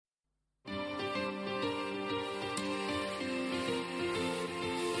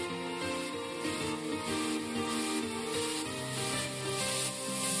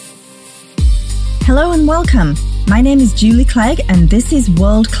Hello and welcome. My name is Julie Clegg and this is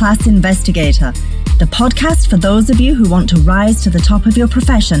World Class Investigator, the podcast for those of you who want to rise to the top of your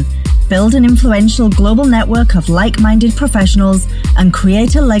profession, build an influential global network of like-minded professionals, and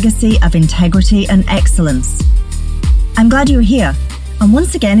create a legacy of integrity and excellence. I'm glad you're here. And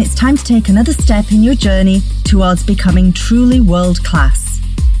once again, it's time to take another step in your journey towards becoming truly world-class.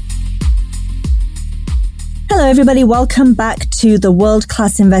 Hello, everybody. Welcome back to the World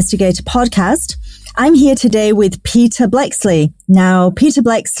Class Investigator podcast. I'm here today with Peter Bleksley. Now, Peter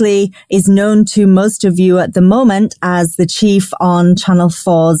Bleksley is known to most of you at the moment as the chief on Channel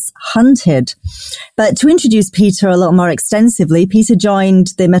 4's Hunted. But to introduce Peter a little more extensively, Peter joined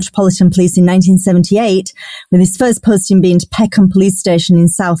the Metropolitan Police in 1978, with his first posting being to Peckham Police Station in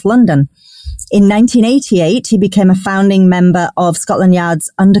South London. In 1988, he became a founding member of Scotland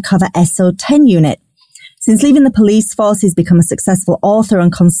Yard's undercover SO10 unit. Since leaving the police force, he's become a successful author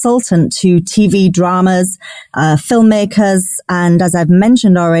and consultant to TV dramas, filmmakers, and as I've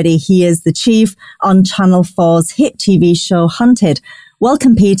mentioned already, he is the chief on Channel 4's hit TV show Hunted.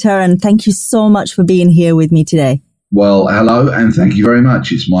 Welcome, Peter, and thank you so much for being here with me today. Well, hello, and thank you very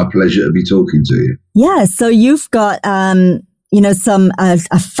much. It's my pleasure to be talking to you. Yeah, so you've got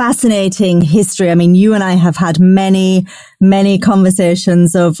a fascinating history. I mean, you and I have had many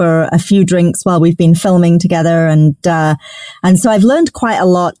conversations over a few drinks while we've been filming together. And so I've learned quite a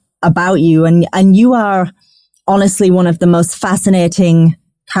lot about you, and you are honestly one of the most fascinating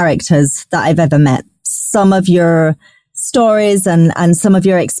characters that I've ever met. Some of your stories and some of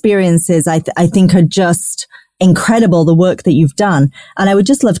your experiences, I think are just incredible, the work that you've done. And I would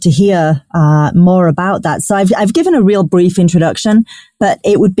just love to hear more about that. So I've given a real brief introduction, but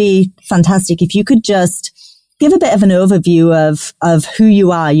it would be fantastic if you could just give a bit of an overview of who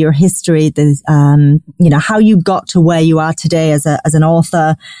you are, your history, how you got to where you are today as an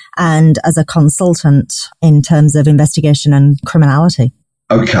author and as a consultant in terms of investigation and criminality.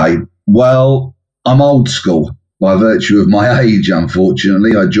 Okay. Well, I'm old school. By virtue of my age,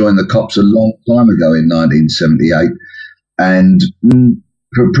 unfortunately, I joined the cops a long time ago in 1978, and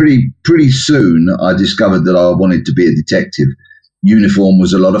pretty soon I discovered that I wanted to be a detective. Uniform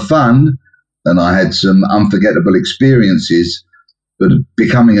was a lot of fun, and I had some unforgettable experiences, but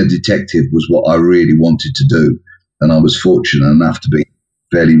becoming a detective was what I really wanted to do, and I was fortunate enough to be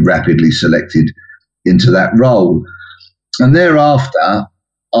fairly rapidly selected into that role. And thereafter,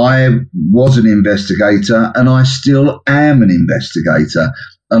 I was an investigator and I still am an investigator.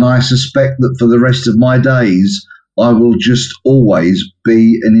 And I suspect that for the rest of my days, I will just always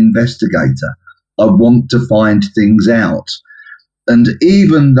be an investigator. I want to find things out. And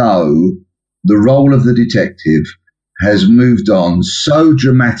even though the role of the detective has moved on so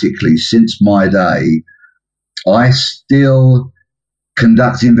dramatically since my day, I still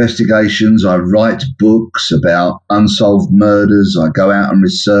conduct investigations. I write books about unsolved murders. I go out and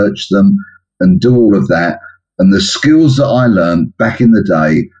research them and do all of that. And the skills that I learned back in the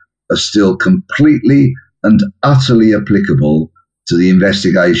day are still completely and utterly applicable to the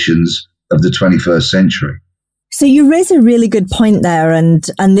investigations of the 21st century. So you raise a really good point there. And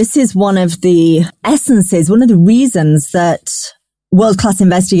this is one of the essences, one of the reasons that World Class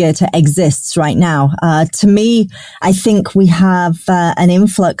Investigator exists right now. To me, I think we have an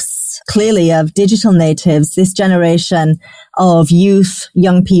influx clearly of digital natives, this generation of youth,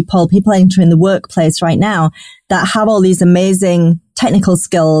 young people entering the workplace right now that have all these amazing technical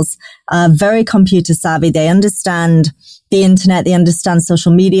skills, very computer savvy. They understand the internet, they understand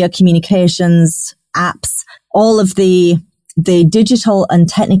social media, communications, apps, all of the digital and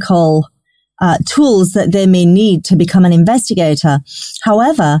technical tools that they may need to become an investigator.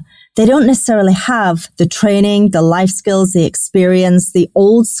 However, they don't necessarily have the training, the life skills, the experience, the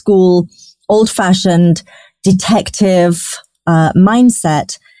old school, old-fashioned detective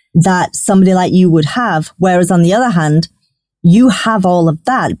mindset that somebody like you would have. Whereas on the other hand, you have all of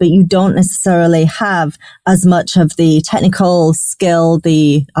that, but you don't necessarily have as much of the technical skill,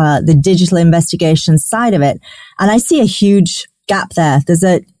 the digital investigation side of it. And I see a huge gap there.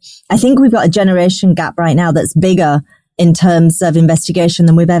 I think we've got a generation gap right now that's bigger in terms of investigation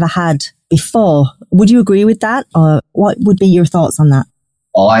than we've ever had before. Would you agree with that? Or what would be your thoughts on that?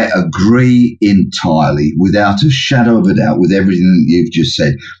 I agree entirely, without a shadow of a doubt, with everything that you've just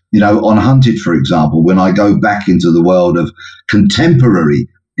said. You know, on Hunted, for example, when I go back into the world of contemporary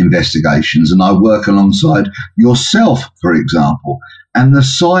investigations and I work alongside yourself, for example, and the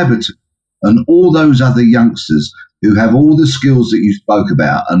cyber team and all those other youngsters who have all the skills that you spoke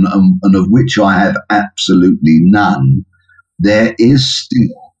about and of which I have absolutely none, there is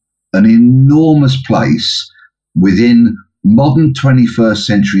still an enormous place within modern 21st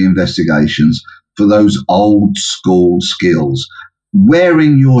century investigations for those old school skills,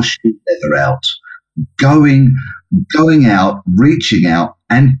 wearing your shoe leather out, going out, reaching out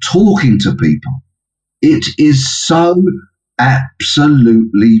and talking to people. It is so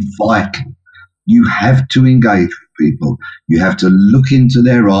absolutely vital. You have to engage with people. You have to look into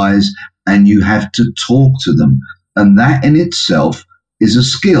their eyes and you have to talk to them. And that in itself is a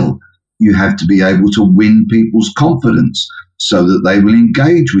skill. You have to be able to win people's confidence so that they will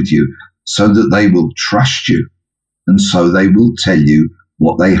engage with you, so that they will trust you, and so they will tell you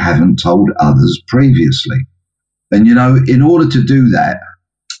what they haven't told others previously. And, in order to do that,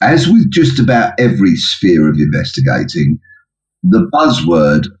 as with just about every sphere of investigating, the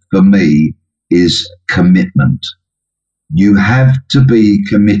buzzword for me is commitment. You have to be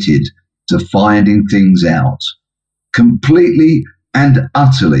committed to finding things out, completely and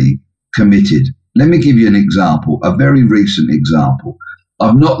utterly committed. Let me give you an example, a very recent example.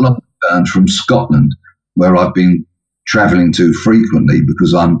 I've not long returned from Scotland, where I've been travelling to frequently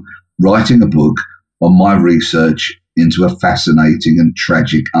because I'm writing a book on my research into a fascinating and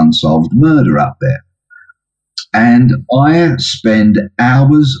tragic unsolved murder up there. And I spend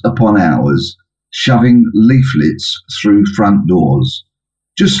hours upon hours shoving leaflets through front doors,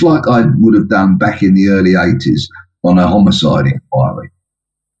 just like I would have done back in the early 80s on a homicide inquiry.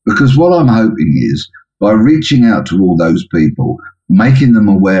 Because what I'm hoping is, by reaching out to all those people, making them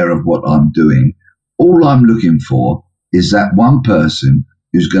aware of what I'm doing, all I'm looking for is that one person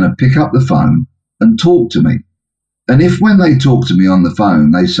who's going to pick up the phone and talk to me. And if when they talk to me on the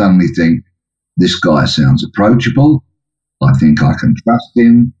phone, they suddenly think, this guy sounds approachable, I think I can trust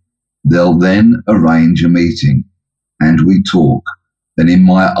him, they'll then arrange a meeting and we talk. And in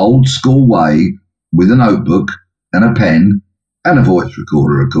my old school way, with a notebook and a pen and a voice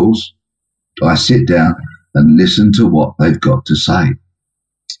recorder, of course, I sit down and listen to what they've got to say.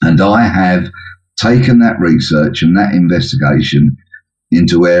 And I have taken that research and that investigation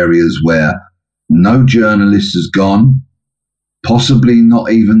into areas where no journalist has gone, possibly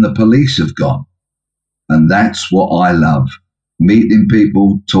not even the police have gone. And that's what I love, meeting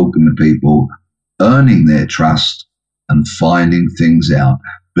people, talking to people, earning their trust and finding things out.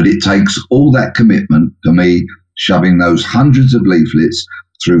 But it takes all that commitment for me, shoving those hundreds of leaflets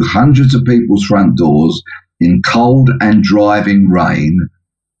through hundreds of people's front doors in cold and driving rain.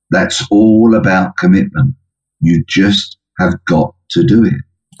 That's all about commitment. You just have got to do it.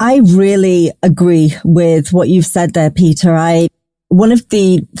 I really agree with what you've said there, Peter. One of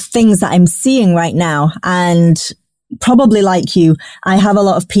the things that I'm seeing right now, and probably like you, I have a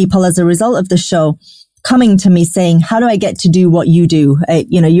lot of people as a result of the show coming to me saying, how do I get to do what you do?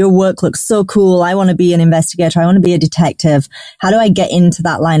 Your work looks so cool. I want to be an investigator. I want to be a detective. How do I get into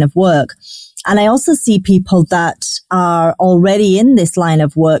that line of work? And I also see people that are already in this line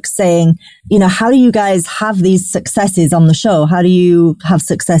of work saying, how do you guys have these successes on the show? How do you have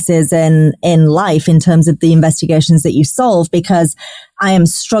successes in life in terms of the investigations that you solve? Because I am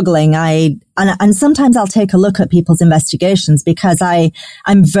struggling. And sometimes I'll take a look at people's investigations because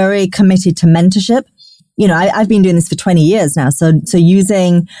I'm very committed to mentorship. I've been doing this for 20 years now. So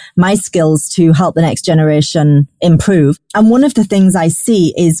using my skills to help the next generation improve. And one of the things I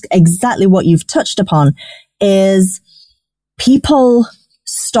see is exactly what you've touched upon is people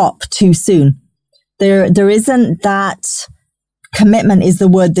stop too soon. There isn't that commitment is the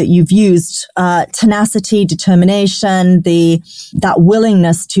word that you've used, tenacity, determination, that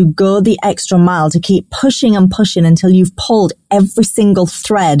willingness to go the extra mile, to keep pushing and pushing until you've pulled every single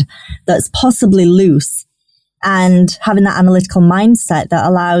thread that's possibly loose. And having that analytical mindset that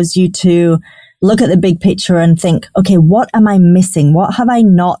allows you to look at the big picture and think, okay, what am I missing? What have I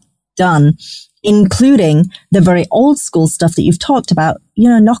not done? Including the very old school stuff that you've talked about,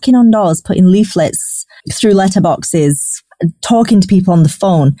 knocking on doors, putting leaflets through letterboxes, talking to people on the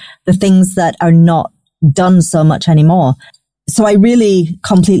phone, the things that are not done so much anymore. So I really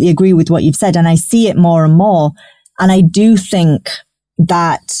completely agree with what you've said, and I see it more and more. And I do think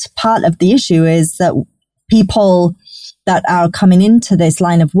that part of the issue is that people that are coming into this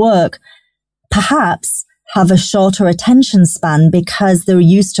line of work perhaps have a shorter attention span because they're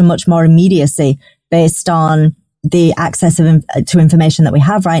used to much more immediacy based on the access to information that we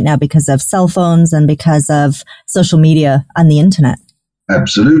have right now because of cell phones and because of social media and the internet.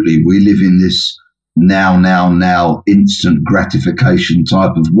 Absolutely. We live in this now instant gratification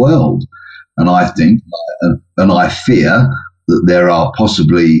type of world. And I think, and I fear that there are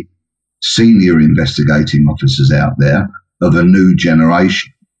possibly senior investigating officers out there of a new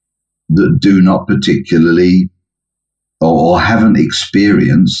generation that do not particularly or haven't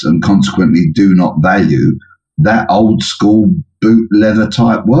experienced and consequently do not value that old school boot leather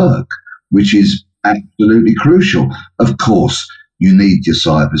type work, which is absolutely crucial. Of course, you need your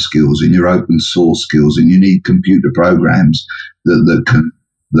cyber skills and your open source skills, and you need computer programs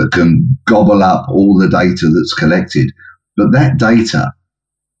that can gobble up all the data that's collected. But that data,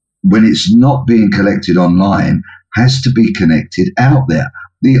 when it's not being collected online, has to be connected out there.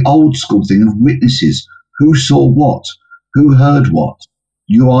 The old school thing of witnesses, who saw what, who heard what.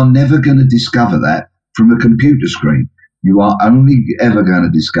 You are never going to discover that from a computer screen. You are only ever going to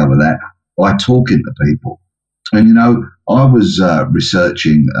discover that by talking to people. And, you know, I was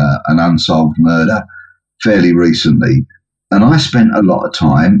researching an unsolved murder fairly recently, and I spent a lot of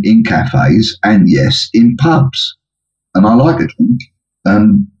time in cafes and, yes, in pubs. And I like a drink.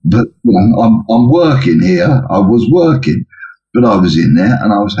 But you know, I'm working here. I was working, but I was in there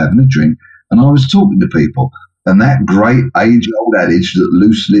and I was having a drink and I was talking to people. And that great age-old adage that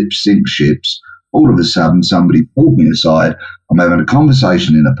loose lips sink ships, all of a sudden somebody pulled me aside. I'm having a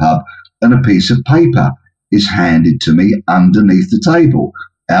conversation in a pub and a piece of paper is handed to me underneath the table,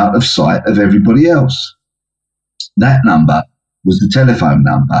 out of sight of everybody else. That number was the telephone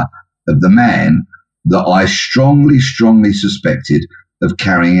number of the man that I strongly suspected of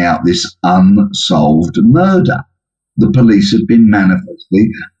carrying out this unsolved murder. The police had been manifestly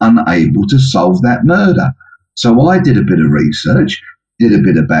unable to solve that murder. So I did a bit of research, did a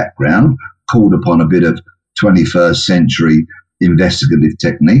bit of background, called upon a bit of 21st century investigative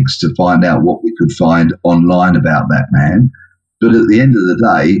techniques to find out what we could find online about that man. But at the end of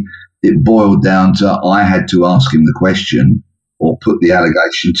the day, it boiled down to I had to ask him the question, or put the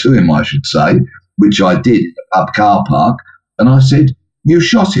allegation to him, I should say, which I did in the pub car park. And I said, you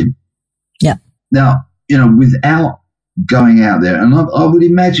shot him. Yeah. Now, you know, without going out there, and I would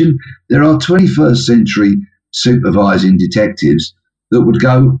imagine there are 21st century supervising detectives that would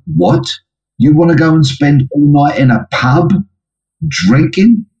go, what? You want to go and spend all night in a pub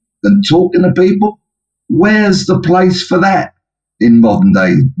drinking and talking to people? Where's the place for that in modern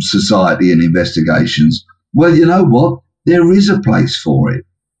day society and investigations? Well, you know what? There is a place for it.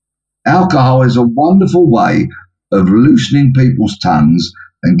 Alcohol is a wonderful way of loosening people's tongues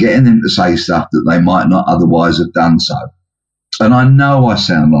and getting them to say stuff that they might not otherwise have done so. And I know I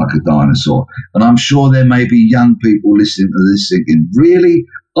sound like a dinosaur, and I'm sure there may be young people listening to this thinking, really?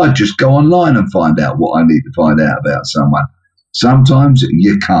 I'd just go online and find out what I need to find out about someone. Sometimes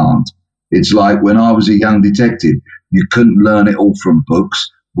you can't. It's like when I was a young detective, you couldn't learn it all from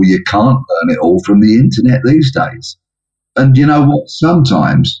books. Well, you can't learn it all from the internet these days. And you know what?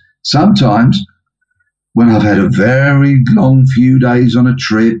 Sometimes when I've had a very long few days on a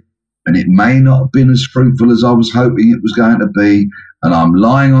trip, and it may not have been as fruitful as I was hoping it was going to be, and I'm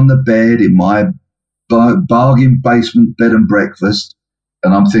lying on the bed in my bargain basement bed and breakfast,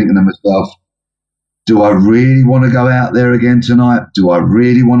 and I'm thinking to myself, do I really want to go out there again tonight? Do I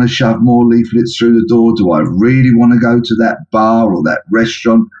really want to shove more leaflets through the door? Do I really want to go to that bar or that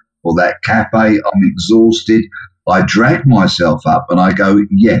restaurant or that cafe? I'm exhausted. I drag myself up and I go,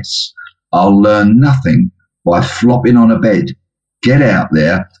 yes, I'll learn nothing by flopping on a bed. Get out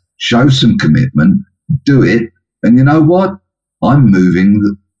there, show some commitment, do it. And you know what? I'm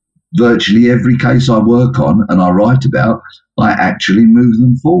moving virtually every case I work on and I write about, I actually move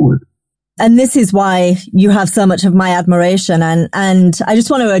them forward. And this is why you have so much of my admiration. And I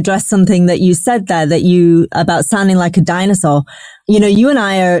just want to address something that you said there, about sounding like a dinosaur. You know, you and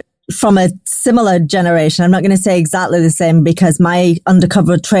I are from a similar generation. I'm not going to say exactly the same because my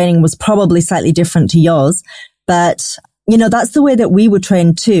undercover training was probably slightly different to yours. But, you know, that's the way that we were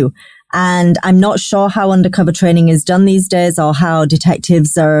trained too. And I'm not sure how undercover training is done these days or how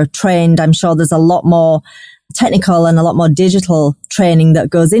detectives are trained. I'm sure there's a lot more technical and a lot more digital training that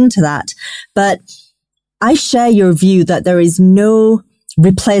goes into that. But I share your view that there is no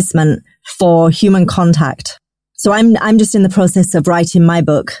replacement for human contact. So I'm just in the process of writing my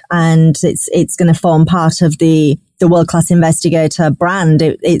book, and it's going to form part of the World Class Investigator brand.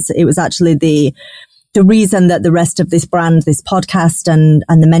 It was actually the reason that the rest of this brand, this podcast and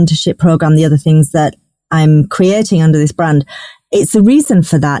the mentorship program, the other things that I'm creating under this brand, it's the reason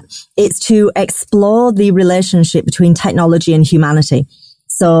for that. It's to explore the relationship between technology and humanity.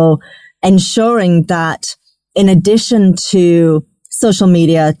 So ensuring that in addition to social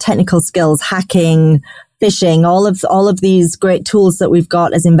media, technical skills, hacking, phishing, all of these great tools that we've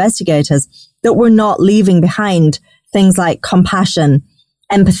got as investigators, that we're not leaving behind things like compassion,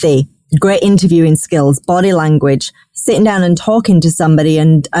 empathy, great interviewing skills, body language, sitting down and talking to somebody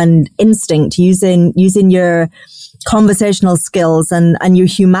and instinct, using your conversational skills and your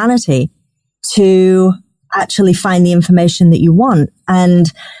humanity to actually find the information that you want.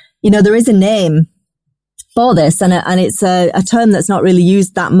 And, you know, there is a name for this. And it's a term that's not really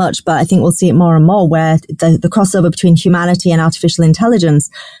used that much, but I think we'll see it more and more, where the crossover between humanity and artificial intelligence,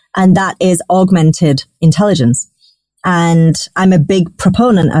 and that is augmented intelligence. And I'm a big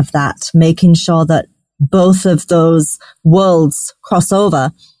proponent of that, making sure that both of those worlds cross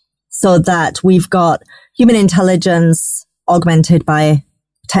over so that we've got human intelligence augmented by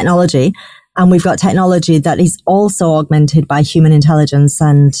technology, and we've got technology that is also augmented by human intelligence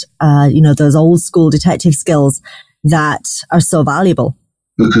and, those old school detective skills that are so valuable.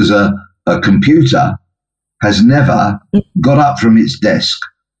 Because a computer has never got up from its desk,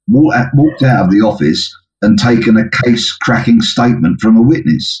 walked out of the office and taken a case-cracking statement from a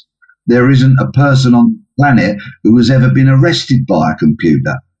witness. There isn't a person on the planet who has ever been arrested by a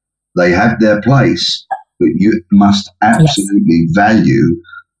computer. They have their place, but you must absolutely value,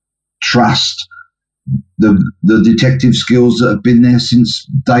 trust the detective skills that have been there since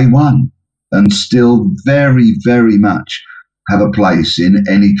day one and still very, very much have a place in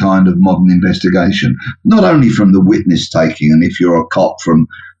any kind of modern investigation, not only from the witness taking and if you're a cop from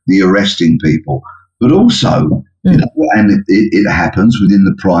the arresting people, but also, and it happens within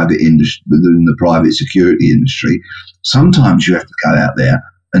the private industry, within the private security industry, sometimes you have to go out there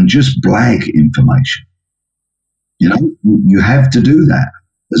and just blag information. You have to do that.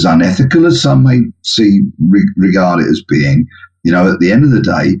 As unethical as some may regard it as being, at the end of the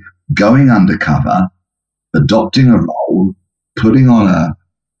day, going undercover, adopting a role, putting on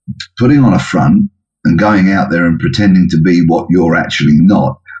a front and going out there and pretending to be what you're actually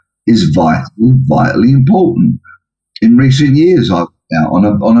not is vitally important. In recent years, I've been out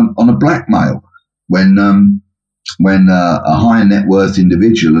on a blackmail when a high net worth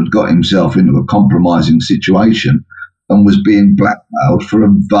individual had got himself into a compromising situation and was being blackmailed for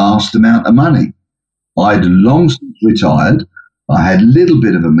a vast amount of money. I'd long since retired. I had a little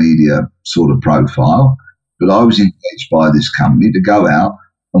bit of a media sort of profile, but I was engaged by this company to go out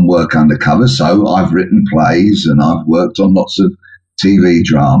and work undercover. So I've written plays and I've worked on lots of TV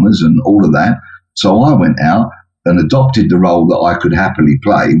dramas and all of that. So I went out and adopted the role that I could happily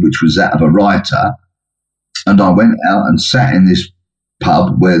play, which was that of a writer. And I went out and sat in this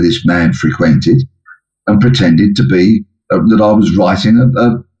pub where this man frequented and pretended to be that I was writing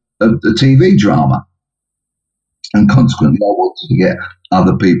a TV drama. And consequently, I wanted to get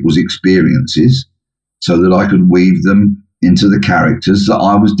other people's experiences so that I could weave them into the characters that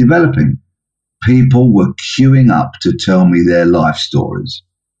I was developing. People were queuing up to tell me their life stories.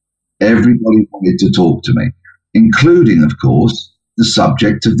 Everybody wanted to talk to me, including, of course, the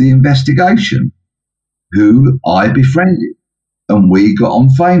subject of the investigation, who I befriended, and we got on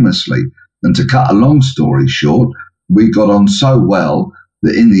famously. And to cut a long story short, we got on so well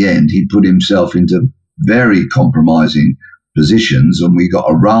that in the end he put himself into very compromising positions and we got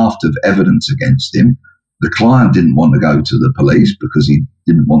a raft of evidence against him. The client didn't want to go to the police because he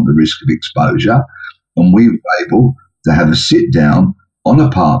didn't want the risk of exposure. And we were able to have a sit down on a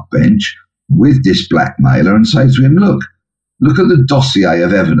park bench with this blackmailer and say to him, look at the dossier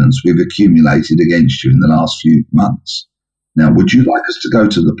of evidence we've accumulated against you in the last few months. Now, would you like us to go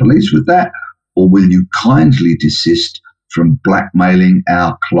to the police with that, or will you kindly desist from blackmailing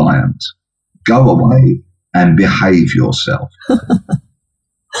our client? Go away and behave yourself.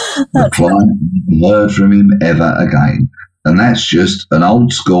 The client heard from him ever again. And that's just an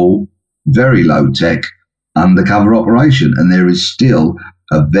old school, very low tech undercover operation. And there is still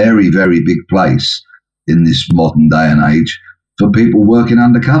a very, very big place in this modern day and age for people working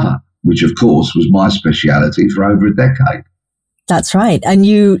undercover, which of course was my speciality for over a decade. That's right. And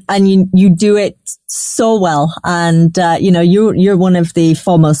you do it so well. And, you're one of the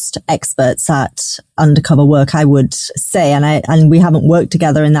foremost experts at undercover work, I would say. And we haven't worked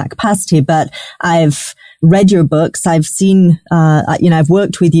together in that capacity, but I've read your books. I've seen, I've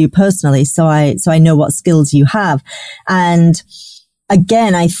worked with you personally. So I know what skills you have. And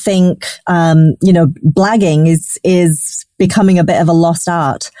again, I think, blagging is becoming a bit of a lost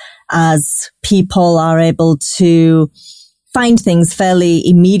art as people are able to find things fairly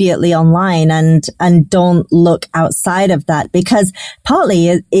immediately online and don't look outside of that, because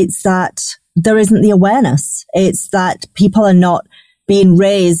partly it's that there isn't the awareness. It's that people are not being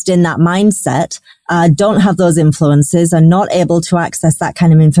raised in that mindset, don't have those influences, are not able to access that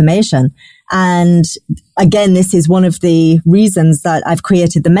kind of information. And again, this is one of the reasons that I've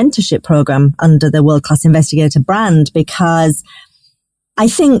created the mentorship program under the World Class Investigator brand, because I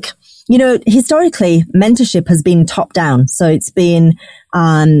think, historically, mentorship has been top down. So it's been,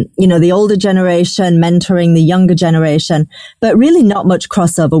 the older generation mentoring the younger generation, but really not much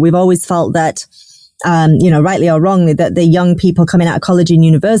crossover. We've always felt that, rightly or wrongly, that the young people coming out of college and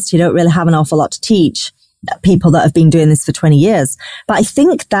university don't really have an awful lot to teach people that have been doing this for 20 years. But I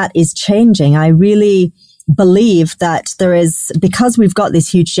think that is changing. I really believe that there is, because we've got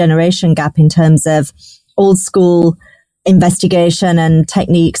this huge generation gap in terms of old school investigation and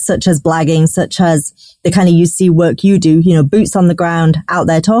techniques such as blagging, such as the kind of UC work you do, boots on the ground, out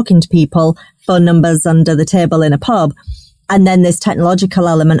there talking to people, phone numbers under the table in a pub. And then this technological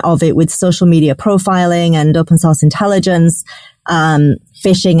element of it with social media profiling and open source intelligence,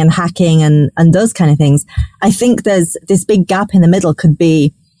 phishing and hacking and those kind of things. I think there's this big gap in the middle could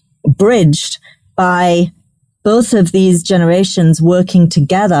be bridged by both of these generations working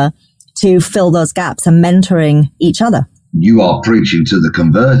together to fill those gaps and mentoring each other. You are preaching to the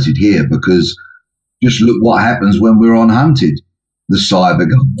converted here, because just look what happens when we're on Hunted. The cyber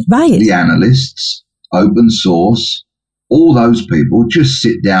guys, right, the analysts, open source, all those people just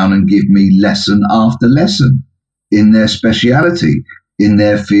sit down and give me lesson after lesson in their speciality, in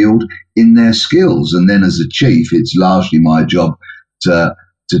their field, in their skills. And then as a chief, it's largely my job to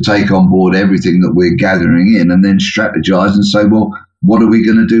take on board everything that we're gathering in and then strategize and say, well, what are we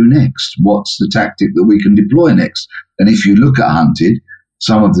going to do next? What's the tactic that we can deploy next? And if you look at Hunted,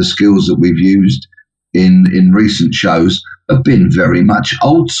 some of the skills that we've used in recent shows have been very much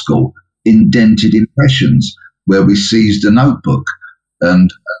old school, indented impressions, where we seized a notebook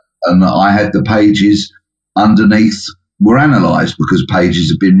and I had the pages underneath were analysed because pages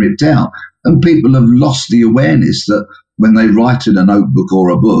have been ripped out. And people have lost the awareness that when they write in a notebook or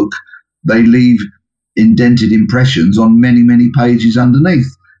a book, they leave indented impressions on many, many pages underneath.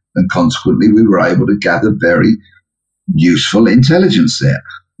 And consequently, we were able to gather very useful intelligence there.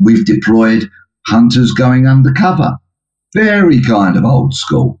 We've deployed hunters going undercover, very kind of old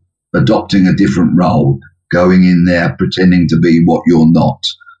school, adopting a different role, going in there, pretending to be what you're not,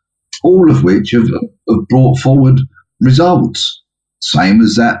 all of which have brought forward results. Same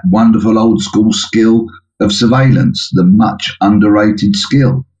as that wonderful old school skill of surveillance, the much underrated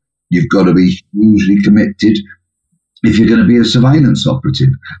skill. You've got to be hugely committed if you're going to be a surveillance operative.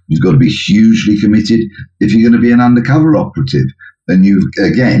 You've got to be hugely committed if you're going to be an undercover operative. And you,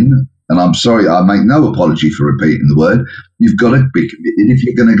 again, and I'm sorry, I make no apology for repeating the word, you've got to be committed if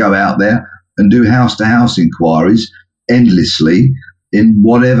you're going to go out there and do house-to-house inquiries endlessly in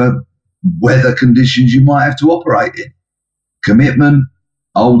whatever weather conditions you might have to operate in. Commitment,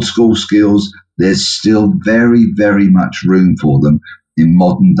 old school skills, there's still very, very much room for them in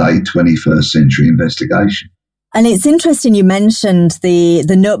modern day 21st century investigation. And it's interesting you mentioned the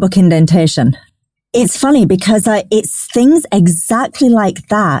notebook indentation. It's funny because it's things exactly like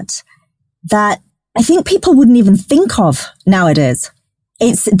that I think people wouldn't even think of nowadays.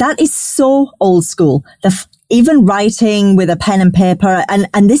 That is so old school. Even writing with a pen and paper,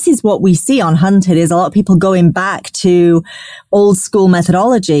 and this is what we see on Hunted, is a lot of people going back to old school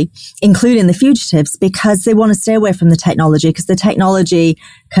methodology, including the fugitives, because they want to stay away from the technology, because the technology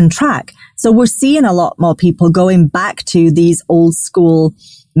can track. So we're seeing a lot more people going back to these old school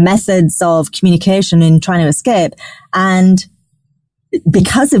methods of communication and trying to escape. And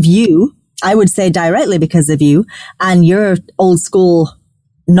because of you, I would say directly because of you and your old school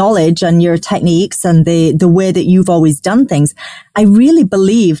knowledge and your techniques and the way that you've always done things, I really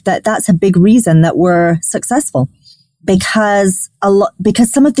believe that that's a big reason that we're successful, because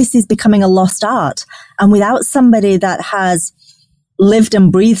some of this is becoming a lost art. And without somebody that has lived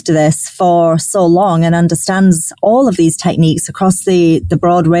and breathed this for so long and understands all of these techniques across the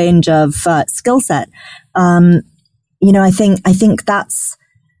broad range of skill set, I think that's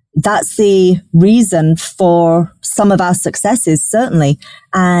the reason for some of our successes, certainly.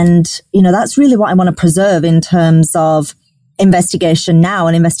 And, that's really what I want to preserve in terms of investigation now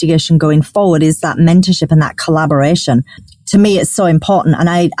and investigation going forward, is that mentorship and that collaboration. To me, it's so important. And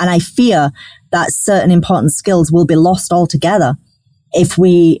I fear that certain important skills will be lost altogether if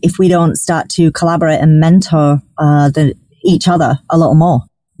we don't start to collaborate and mentor each other a little more.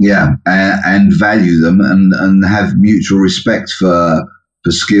 Yeah, and value them and have mutual respect for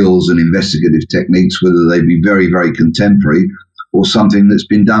skills and investigative techniques, whether they be very, very contemporary or something that's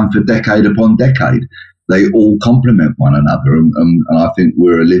been done for decade upon decade. They all complement one another. And I think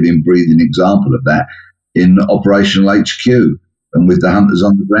we're a living, breathing example of that in operational HQ and with the hunters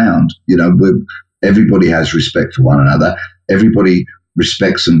on the ground. Everybody has respect for one another. Everybody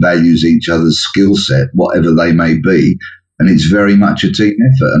respects and values each other's skill set, whatever they may be. And it's very much a team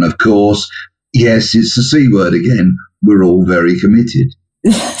effort. And of course, yes, it's the C word again. We're all very committed.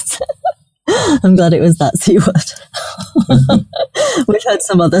 I'm glad it was that C word. We've had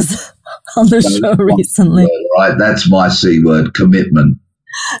some others on the show recently. Right, that's my C word, commitment.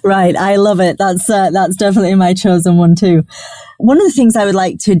 Right, I love it. That's definitely my chosen one too. One of the things I would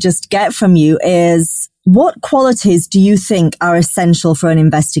like to just get from you is What qualities do you think are essential for an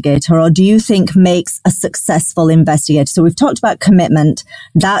investigator, or do you think makes a successful investigator? So we've talked about commitment.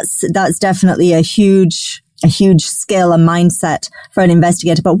 That's definitely a huge skill and mindset for an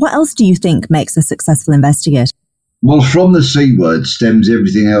investigator. But what else do you think makes a successful investigator? Well, from the C word stems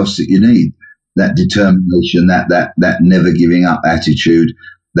everything else that you need. That determination, that never giving up attitude,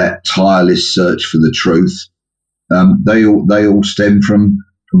 that tireless search for the truth. They all stem from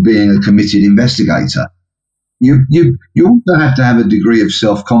being a committed investigator. You also have to have a degree of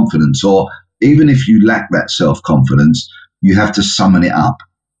self-confidence, or even if you lack that self-confidence, you have to summon it up.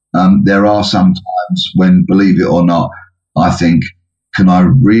 There are some times when, believe it or not, I think, can I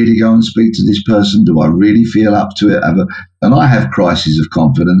really go and speak to this person? Do I really feel up to it? And I have crises of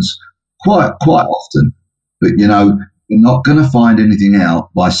confidence quite often. But, you're not going to find anything out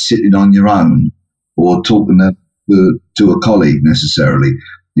by sitting on your own or talking to a colleague necessarily.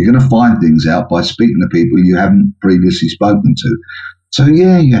 You're going to find things out by speaking to people you haven't previously spoken to. So,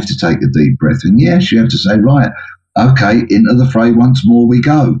 yeah, you have to take a deep breath. And, yes, you have to say, right, okay, into the fray once more we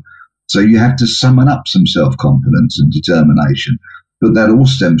go. So you have to summon up some self-confidence and determination. But that all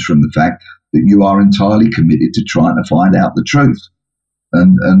stems from the fact that you are entirely committed to trying to find out the truth.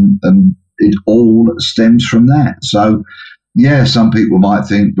 And it all stems from that. So, yeah, some people might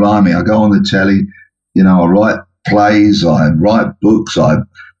think, blimey, I go on the telly, I write plays, I write books, I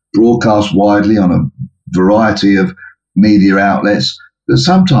broadcast widely on a variety of media outlets. But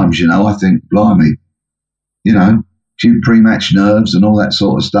sometimes, I think, blimey, few pre-match nerves and all that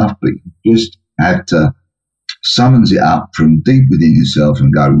sort of stuff, but you just have to summons it up from deep within yourself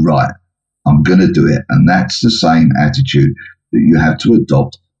and go, right, I'm going to do it. And that's the same attitude that you have to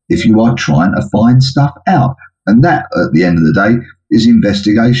adopt if you are trying to find stuff out. And that, at the end of the day, is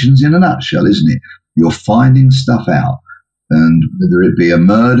investigations in a nutshell, isn't it? You're finding stuff out. And whether it be a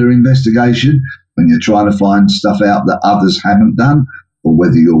murder investigation, when you're trying to find stuff out that others haven't done, or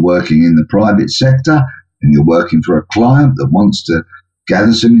whether you're working in the private sector and you're working for a client that wants to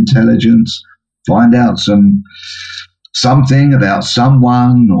gather some intelligence, find out something about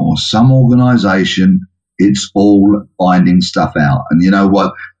someone or some organization, it's all finding stuff out. And you know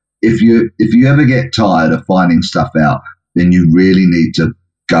what? If you ever get tired of finding stuff out, then you really need to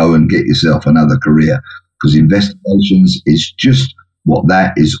go and get yourself another career, because investigations is just what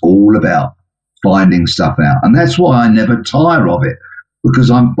that is all about, finding stuff out. And that's why I never tire of it, because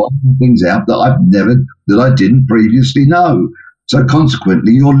I'm finding things out that I didn't previously know. So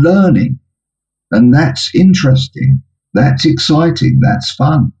consequently, you're learning. And that's interesting. That's exciting. That's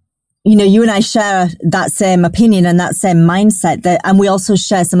fun. You and I share that same opinion and that same mindset, and we also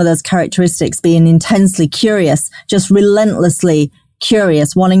share some of those characteristics, being intensely curious, just relentlessly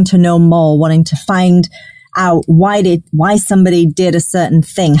curious, wanting to know more, wanting to find out why somebody did a certain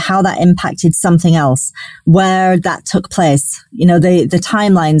thing, how that impacted something else, where that took place, the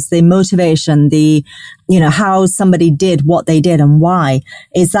timelines, the motivation, how somebody did what they did and why.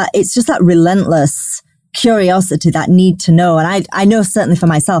 It's just that relentless curiosity, that need to know. And I know certainly for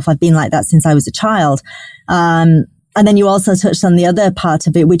myself, I've been like that since I was a child. And then you also touched on the other part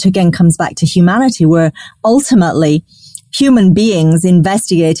of it, which again comes back to humanity, where ultimately human beings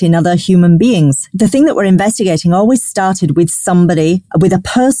investigating other human beings. The thing that we're investigating always started with a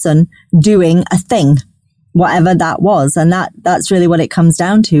person doing a thing, whatever that was. And that's really what it comes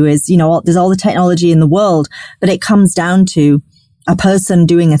down to is, there's all the technology in the world, but it comes down to a person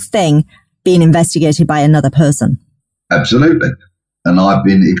doing a thing being investigated by another person. Absolutely. And I've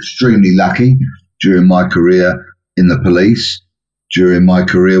been extremely lucky during my career in the police, during my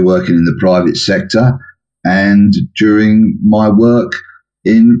career working in the private sector, and during my work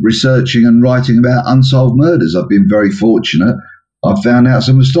in researching and writing about unsolved murders. I've been very fortunate. I've found out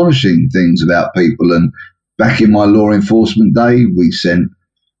some astonishing things about people. And back in my law enforcement day, we sent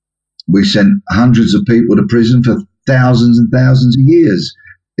hundreds of people to prison for thousands and thousands of years.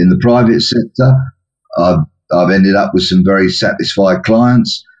 In the private sector, I've ended up with some very satisfied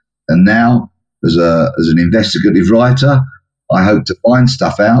clients. And now, as an investigative writer, I hope to find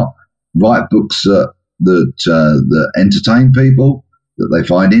stuff out, write books that entertain people, that they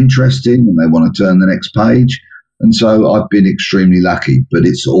find interesting and they want to turn the next page. And so I've been extremely lucky, but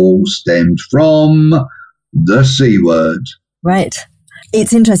it's all stemmed from the C word. Right.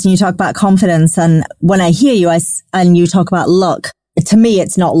 It's interesting you talk about confidence, and when I hear you and you talk about luck, to me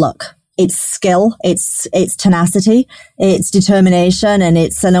it's not luck. It's skill, it's tenacity, it's determination, and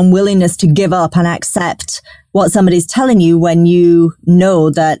it's an unwillingness to give up and accept what somebody's telling you when you know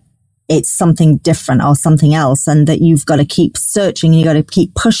that it's something different or something else, and that you've got to keep searching, you got to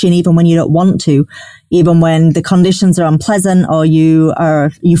keep pushing even when you don't want to, even when the conditions are unpleasant or you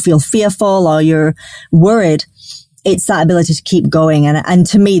feel fearful or you're worried. It's that ability to keep going. And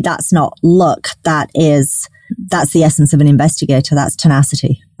to me, that's not luck. That's the essence of an investigator. That's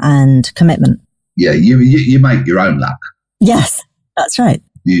tenacity and commitment. Yeah, you make your own luck. Yes, that's right.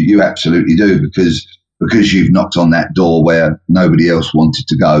 You absolutely do, because you've knocked on that door where nobody else wanted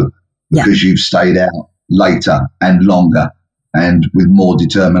to go, because you've stayed out later and longer and with more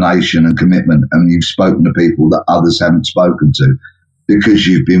determination and commitment, and you've spoken to people that others haven't spoken to, because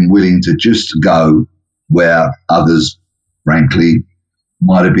you've been willing to just go where others, frankly,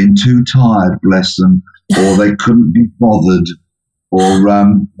 might have been too tired, bless them, or they couldn't be bothered, or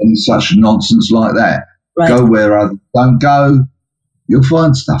such nonsense like that. Right. Go where others don't go, you'll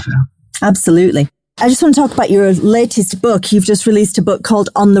find stuff out. Absolutely. I just want to talk about your latest book. You've just released a book called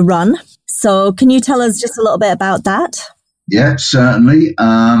On the Run. So can you tell us just a little bit about that? Yeah, certainly.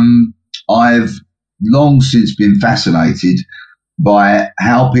 I've long since been fascinated by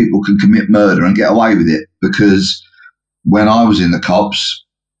how people can commit murder and get away with it, because when I was in the cops,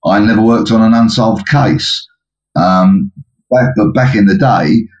 I never worked on an unsolved case. But back in the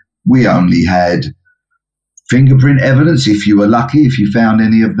day, we only had fingerprint evidence. If you were lucky, if you found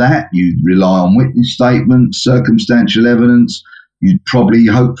any of that, you'd rely on witness statements, circumstantial evidence. You'd probably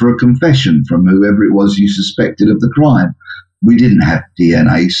hope for a confession from whoever it was you suspected of the crime. We didn't have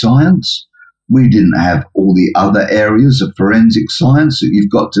DNA science. We didn't have all the other areas of forensic science that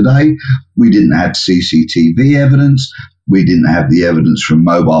you've got today. We didn't have CCTV evidence. We didn't have the evidence from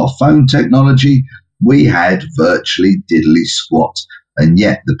mobile phone technology. We had virtually diddly squat. And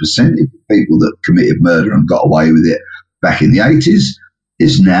yet the percentage of people that committed murder and got away with it back in the 80s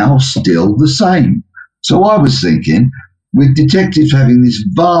is now still the same. So I was thinking, with detectives having this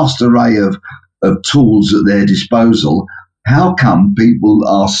vast array of tools at their disposal, how come people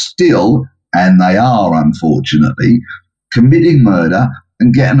are still, and they are unfortunately, committing murder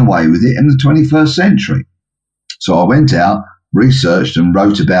and getting away with it in the 21st century? So I went out, researched and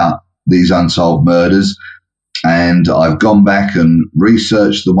wrote about these unsolved murders, and I've gone back and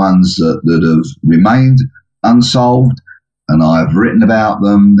researched the ones that have remained unsolved, and I've written about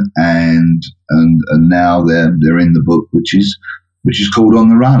them, and now they're in the book, which is called On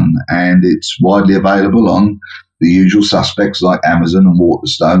the Run, and it's widely available on the usual suspects like Amazon and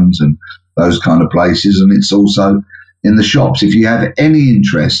Waterstones and those kind of places, and it's also in the shops. If you have any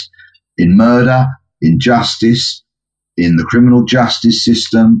interest in murder, in justice, in the criminal justice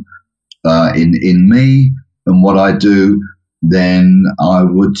system, in me and what I do, then I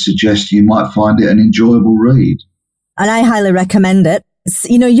would suggest you might find it an enjoyable read. And I highly recommend it.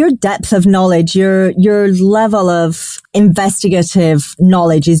 You know, your depth of knowledge, your level of investigative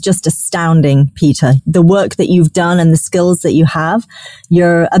knowledge is just astounding, Peter. The work that you've done and the skills that you have,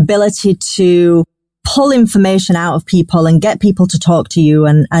 your ability to pull information out of people and get people to talk to you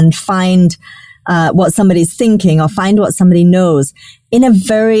and find what somebody's thinking or find what somebody knows in a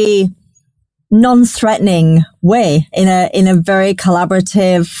very non-threatening way, in a very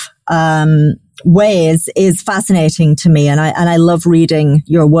collaborative way is fascinating to me, and I love reading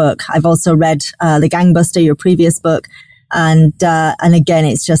your work. I've also read The Gangbuster, your previous book, and again,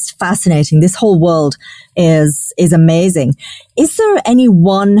 it's just fascinating. This whole world is amazing. Is there any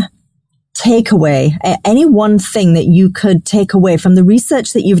one takeaway, any one thing that you could take away from the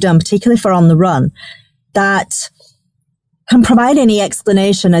research that you've done, particularly for On the Run, that can provide any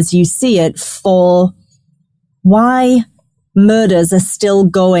explanation as you see it for why murders are still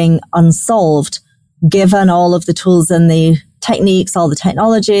going unsolved, given all of the tools and the techniques, all the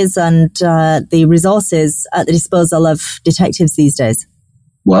technologies and the resources at the disposal of detectives these days?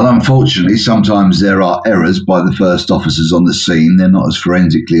 Well, unfortunately, sometimes there are errors by the first officers on the scene. They're not as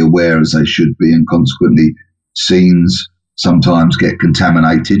forensically aware as they should be, and consequently scenes sometimes get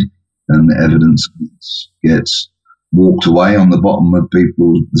contaminated and the evidence gets walked away on the bottom of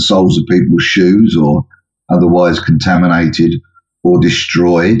the soles of people's shoes, or otherwise contaminated or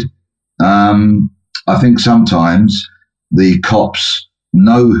destroyed. I think sometimes the cops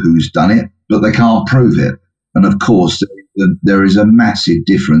know who's done it, but they can't prove it. And of course, there is a massive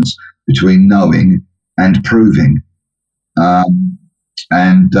difference between knowing and proving. And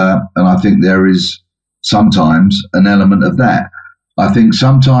I think there is sometimes an element of that. I think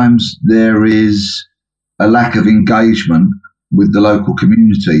sometimes there is a lack of engagement with the local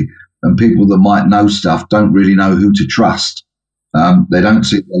community, and people that might know stuff don't really know who to trust. They don't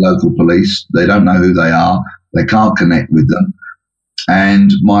see the local police. They don't know who they are. They can't connect with them.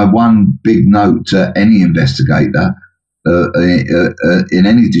 And my one big note to any investigator in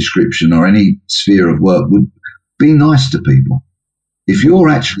any description or any sphere of work would be nice to people. If you're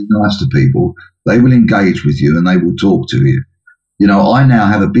actually nice to people, they will engage with you and they will talk to you. You know, I now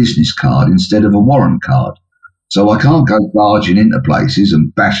have a business card instead of a warrant card. So I can't go barging into places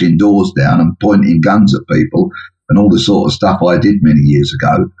and bashing doors down and pointing guns at people and all the sort of stuff I did many years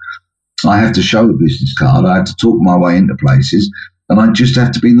ago. I have to show a business card. I have to talk my way into places, and I just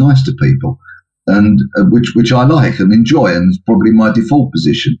have to be nice to people, and which I like and enjoy, and it's probably my default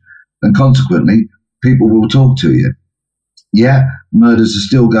position. And consequently, people will talk to you. Yeah, murders are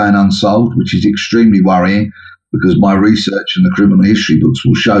still going unsolved, which is extremely worrying, because my research and the criminal history books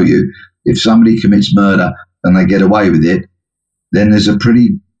will show you if somebody commits murder and they get away with it, then there's a pretty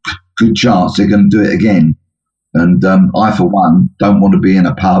good chance they're going to do it again. And I, for one, don't want to be in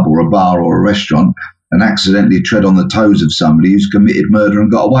a pub or a bar or a restaurant and accidentally tread on the toes of somebody who's committed murder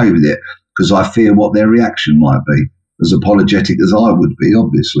and got away with it, because I fear what their reaction might be, as apologetic as I would be,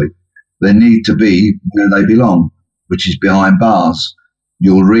 obviously. They need to be where they belong, which is behind bars.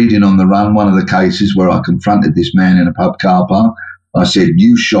 You'll read in On the Run one of the cases where I confronted this man in a pub car park. I said,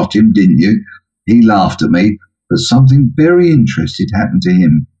 "You shot him, didn't you?" He laughed at me, but something very interesting happened to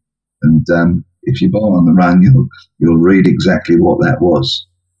him. And if you buy On the Run, you'll read exactly what that was.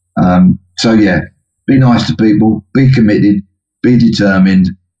 So yeah, be nice to people, be committed, be determined,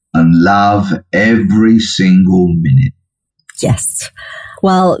 and love every single minute. Yes.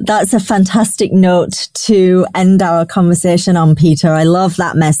 Well, that's a fantastic note to end our conversation on, Peter. I love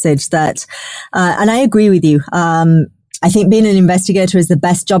that message that, and I agree with you. I think being an investigator is the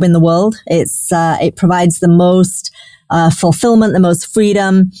best job in the world. It provides the most, fulfillment, the most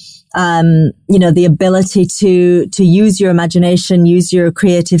freedom, the ability to use your imagination, use your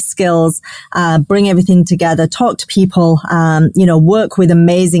creative skills, bring everything together, talk to people, work with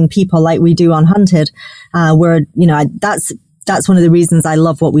amazing people like we do on Hunted, where, that's one of the reasons I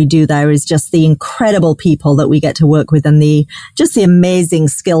love what we do there, is just the incredible people that we get to work with, and the amazing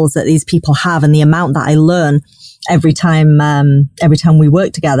skills that these people have, and the amount that I learn every time we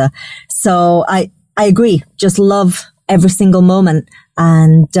work together. So I agree. Just love every single moment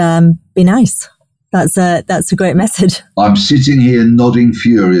and, be nice. That's a great message. I'm sitting here nodding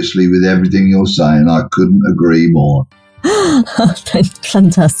furiously with everything you're saying. I couldn't agree more.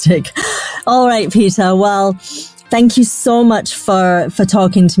 Fantastic. All right, Peter. Well, thank you so much for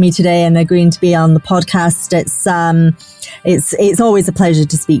talking to me today and agreeing to be on the podcast. It's always a pleasure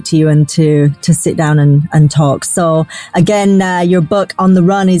to speak to you and to sit down and talk. So again, your book On the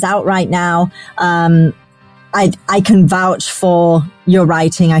Run is out right now. I can vouch for your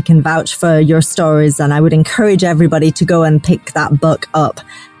writing. I can vouch for your stories, and I would encourage everybody to go and pick that book up.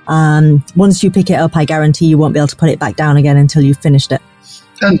 Once you pick it up, I guarantee you won't be able to put it back down again until you've finished it.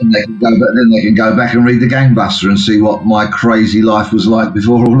 And then they can go back and read The Gangbuster and see what my crazy life was like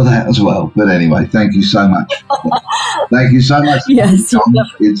before all of that as well. But anyway, thank you so much. Thank you so much. Yes,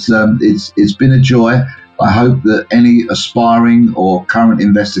 it's been a joy. I hope that any aspiring or current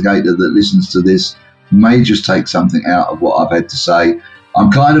investigator that listens to this may just take something out of what I've had to say.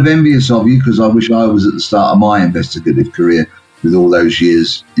 I'm kind of envious of you, because I wish I was at the start of my investigative career with all those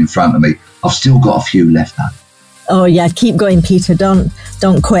years in front of me. I've still got a few left though. Oh yeah, keep going, Peter. Don't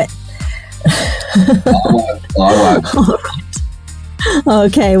quit. I won't. All right.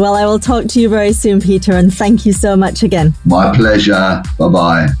 Okay, well, I will talk to you very soon, Peter, and thank you so much again. My pleasure.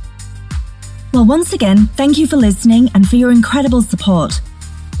 Bye-bye. Well, once again, thank you for listening and for your incredible support.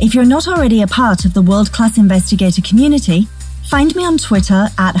 If you're not already a part of the world-class investigator community, find me on Twitter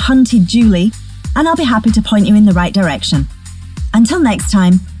at HuntedJulie, and I'll be happy to point you in the right direction. Until next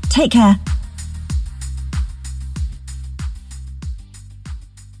time, take care.